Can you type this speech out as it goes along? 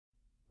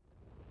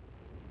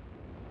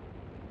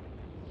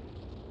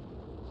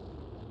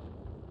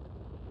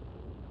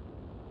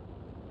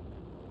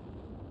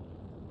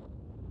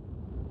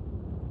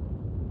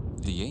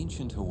The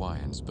ancient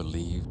Hawaiians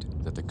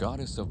believed that the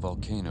goddess of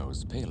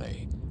volcanoes,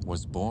 Pele,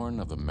 was born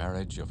of the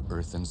marriage of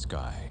earth and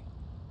sky.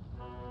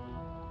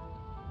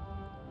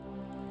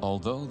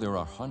 Although there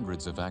are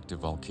hundreds of active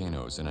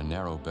volcanoes in a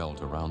narrow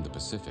belt around the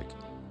Pacific,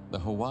 the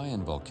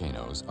Hawaiian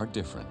volcanoes are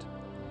different.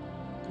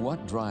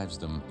 What drives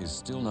them is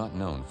still not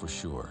known for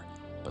sure,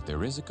 but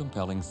there is a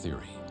compelling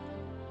theory.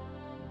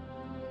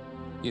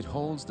 It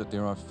holds that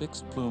there are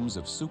fixed plumes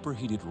of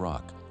superheated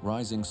rock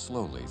rising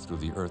slowly through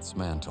the Earth's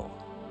mantle.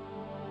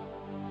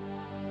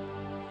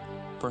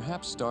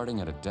 Perhaps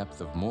starting at a depth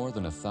of more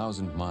than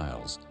 1,000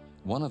 miles,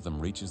 one of them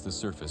reaches the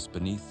surface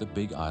beneath the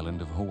big island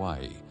of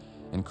Hawaii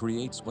and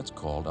creates what's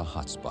called a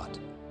hotspot.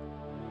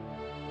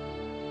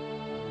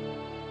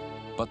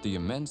 But the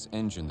immense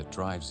engine that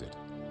drives it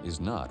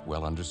is not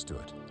well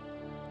understood.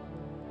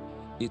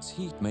 Its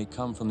heat may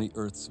come from the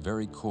Earth's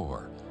very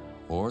core,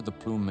 or the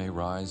plume may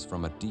rise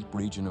from a deep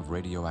region of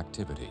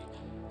radioactivity,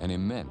 an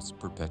immense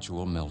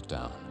perpetual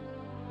meltdown.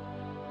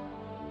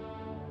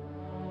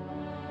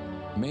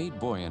 Made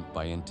buoyant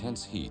by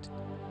intense heat,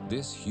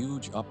 this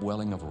huge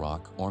upwelling of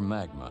rock, or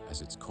magma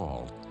as it's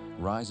called,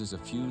 rises a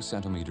few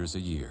centimeters a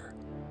year.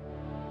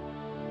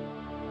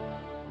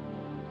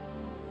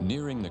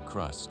 Nearing the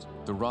crust,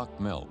 the rock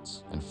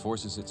melts and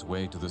forces its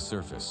way to the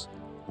surface,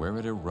 where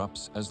it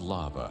erupts as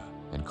lava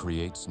and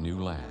creates new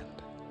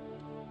land.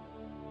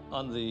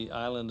 On the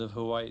island of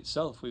Hawaii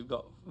itself, we've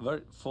got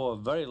four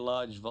very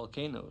large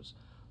volcanoes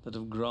that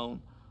have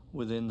grown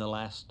within the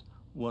last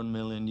 1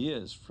 million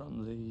years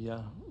from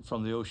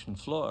the ocean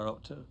floor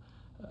up to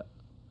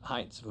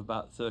heights of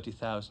about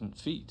 30,000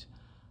 feet.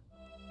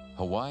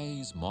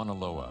 Hawaii's Mauna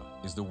Loa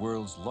is the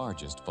world's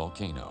largest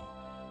volcano.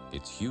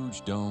 Its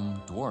huge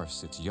dome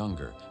dwarfs its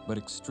younger but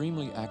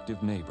extremely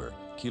active neighbor,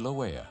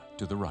 Kilauea,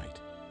 to the right.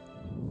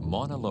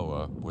 Mauna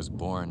Loa was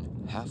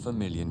born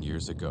 500,000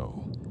 years ago,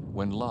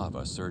 when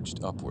lava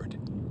surged upward.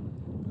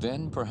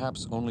 Then,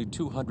 perhaps only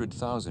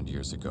 200,000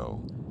 years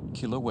ago,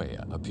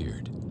 Kilauea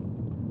appeared.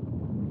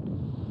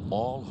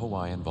 All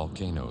Hawaiian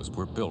volcanoes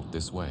were built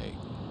this way,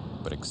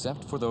 but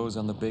except for those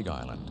on the Big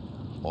Island,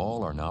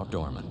 all are now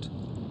dormant.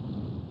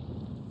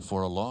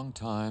 For a long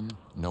time,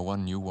 no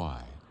one knew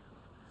why.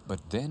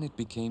 But then it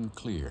became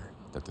clear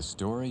that the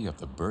story of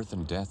the birth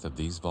and death of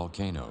these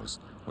volcanoes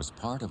was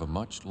part of a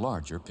much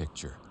larger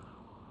picture.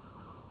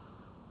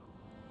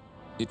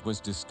 It was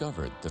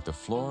discovered that the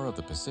floor of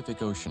the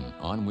Pacific Ocean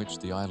on which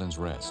the islands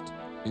rest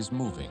is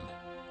moving.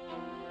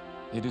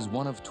 It is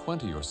one of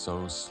 20 or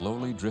so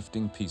slowly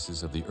drifting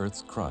pieces of the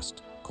Earth's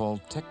crust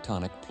called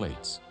tectonic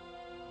plates.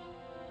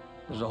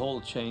 There's a whole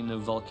chain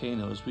of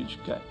volcanoes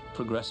which get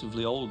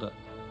progressively older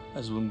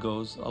as one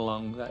goes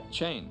along that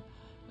chain.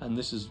 And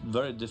this is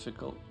very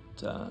difficult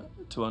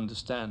to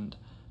understand,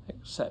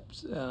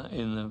 except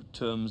in the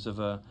terms of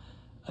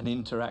an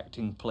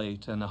interacting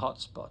plate and a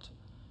hotspot.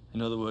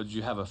 In other words,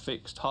 you have a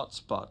fixed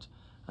hotspot,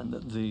 and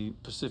that the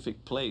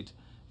Pacific plate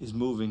is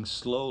moving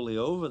slowly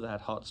over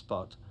that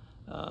hotspot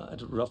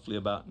at roughly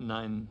about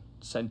 9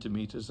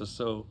 centimeters or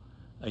so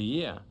a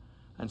year.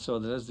 And so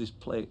that as this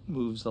plate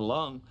moves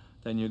along,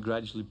 then you're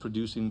gradually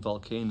producing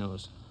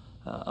volcanoes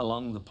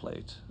along the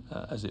plate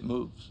as it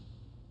moves.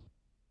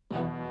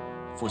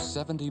 For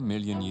 70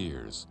 million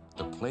years,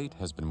 the plate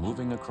has been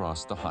moving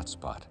across the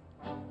hotspot,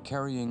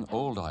 carrying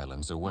old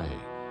islands away,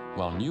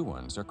 while new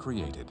ones are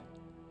created.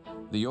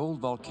 The old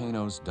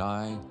volcanoes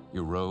die,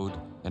 erode,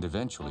 and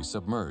eventually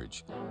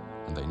submerge,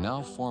 and they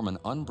now form an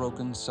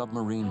unbroken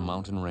submarine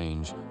mountain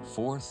range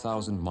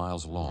 4,000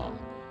 miles long,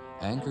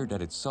 anchored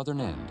at its southern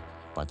end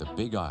by the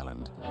Big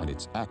Island and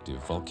its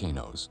active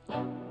volcanoes.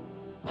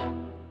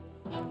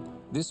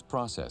 This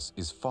process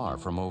is far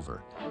from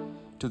over.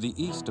 To the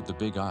east of the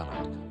Big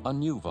Island, a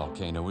new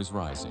volcano is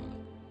rising.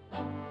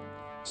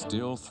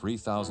 Still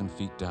 3,000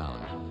 feet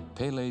down,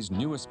 Pele's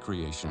newest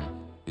creation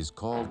is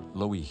called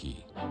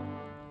Loihi.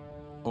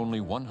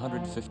 Only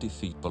 150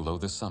 feet below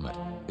the summit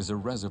is a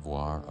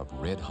reservoir of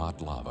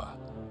red-hot lava.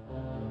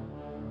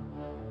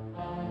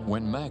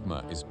 When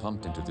magma is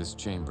pumped into this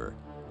chamber,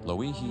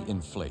 Loihi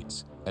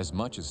inflates as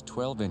much as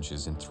 12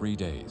 inches in 3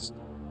 days.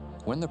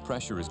 When the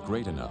pressure is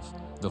great enough,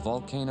 the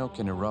volcano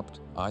can erupt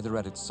either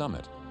at its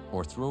summit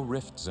or through a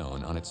rift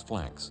zone on its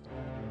flanks.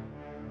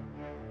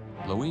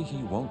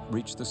 Loihi won't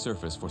reach the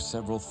surface for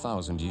several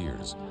thousand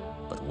years,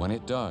 but when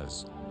it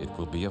does, it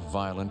will be a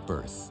violent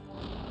birth.